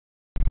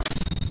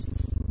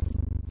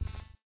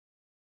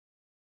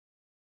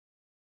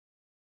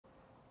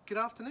Good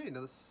afternoon,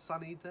 another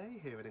sunny day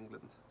here in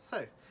England.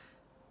 So,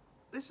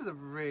 this is a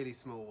really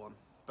small one,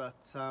 but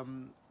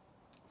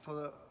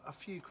for a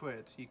few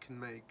quid you can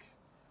make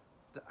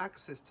the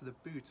access to the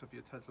boot of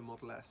your Tesla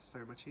Model S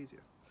so much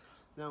easier.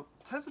 Now,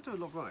 Tesla do a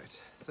lot right.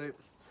 So,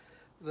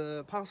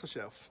 the parcel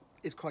shelf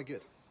is quite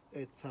good.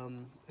 It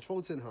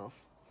folds in half,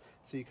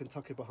 so you can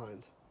tuck it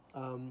behind.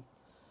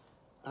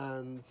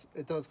 And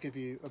it does give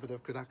you a bit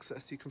of good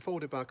access. You can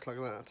fold it back like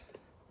that,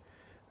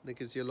 and it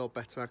gives you a lot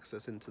better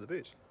access into the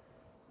boot.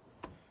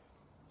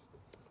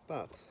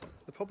 But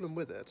the problem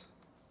with it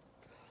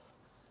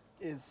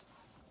is,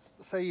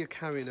 say you're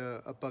carrying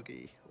a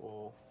buggy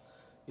or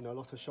a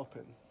lot of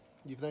shopping,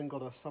 you've then got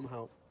to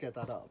somehow get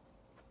that up,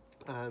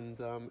 and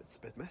it's a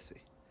bit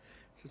messy.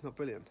 This is not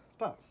brilliant.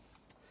 But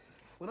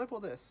when I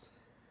bought this,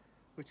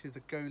 which is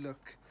a Go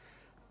Look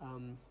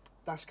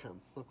dash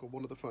cam, I've got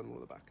one at the front,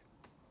 one at the back.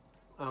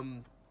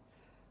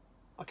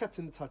 I kept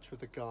in touch with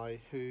the guy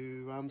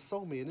who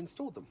sold me and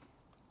installed them,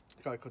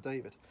 a guy called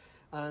David,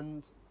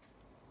 and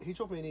he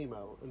dropped me an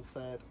email and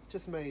said,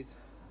 just made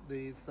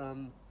these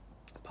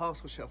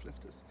parcel shelf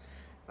lifters,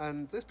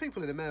 and there's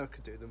people in America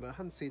do them, but I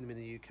hadn't seen them in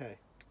the UK,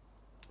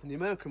 and the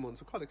American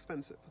ones are quite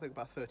expensive, I think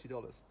about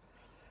 $30,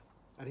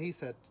 and he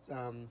said,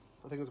 I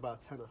think it was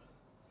about a tenner.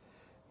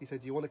 He said,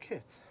 do you want a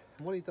kit?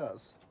 And what he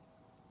does,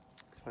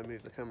 if I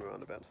move the camera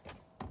around a bit,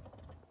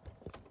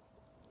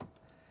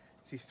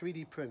 is he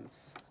 3D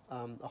prints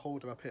a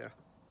holder up here,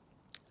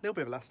 a little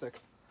bit of elastic,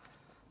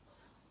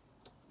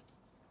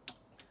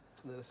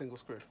 and then a single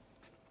screw.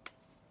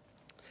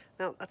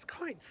 Now, that's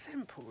quite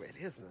simple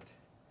really, isn't it?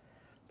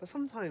 But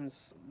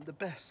sometimes the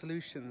best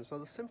solutions are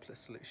the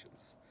simplest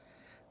solutions.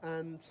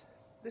 And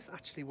this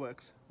actually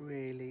works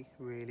really,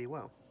 really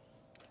well.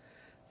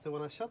 So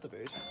when I shut the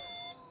boot,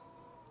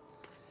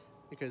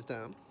 it goes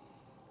down.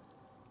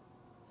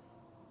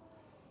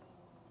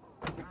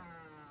 And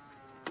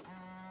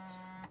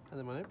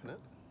then when I open it,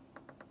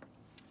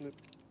 nope.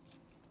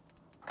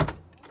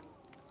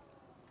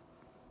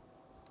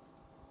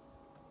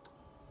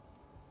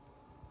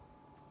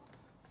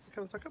 It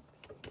comes back up.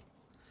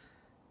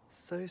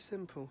 So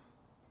simple.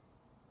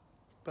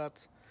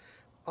 But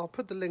I'll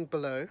put the link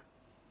below,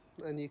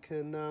 and you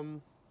can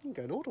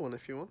go and order one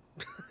if you want.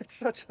 It's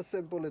such a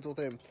simple little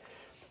thing.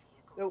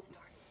 Oh.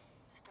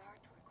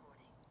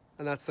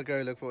 And that's the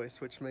Go Look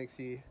voice, which makes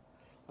you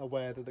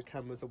aware that the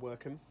cameras are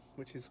working,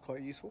 which is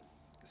quite useful.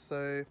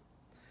 So,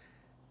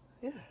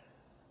 yeah,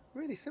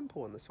 really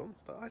simple on this one,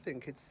 but I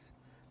think it's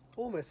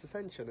almost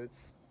essential.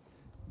 It's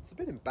a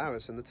bit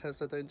embarrassing that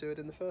Tesla don't do it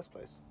in the first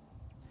place,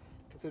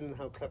 considering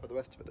how clever the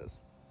rest of it is.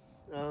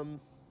 So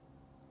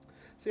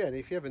yeah,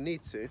 if you ever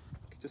need to, you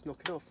can just knock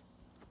it off.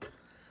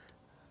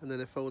 And then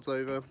it folds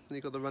over, and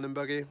you've got the running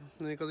buggy,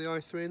 and you've got the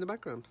i3 in the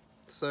background.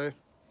 So,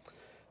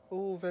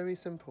 all very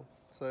simple.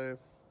 So,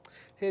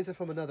 here's it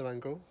from another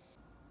angle.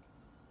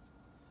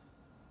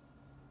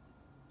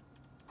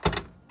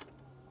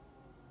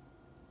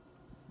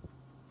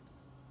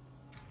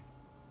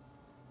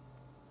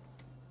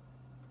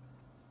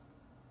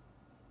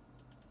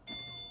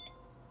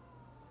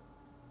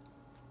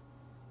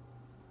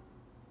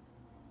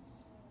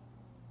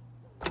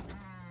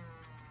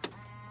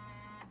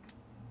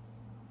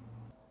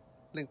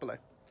 Link below.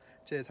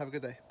 Cheers, have a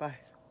good day. Bye.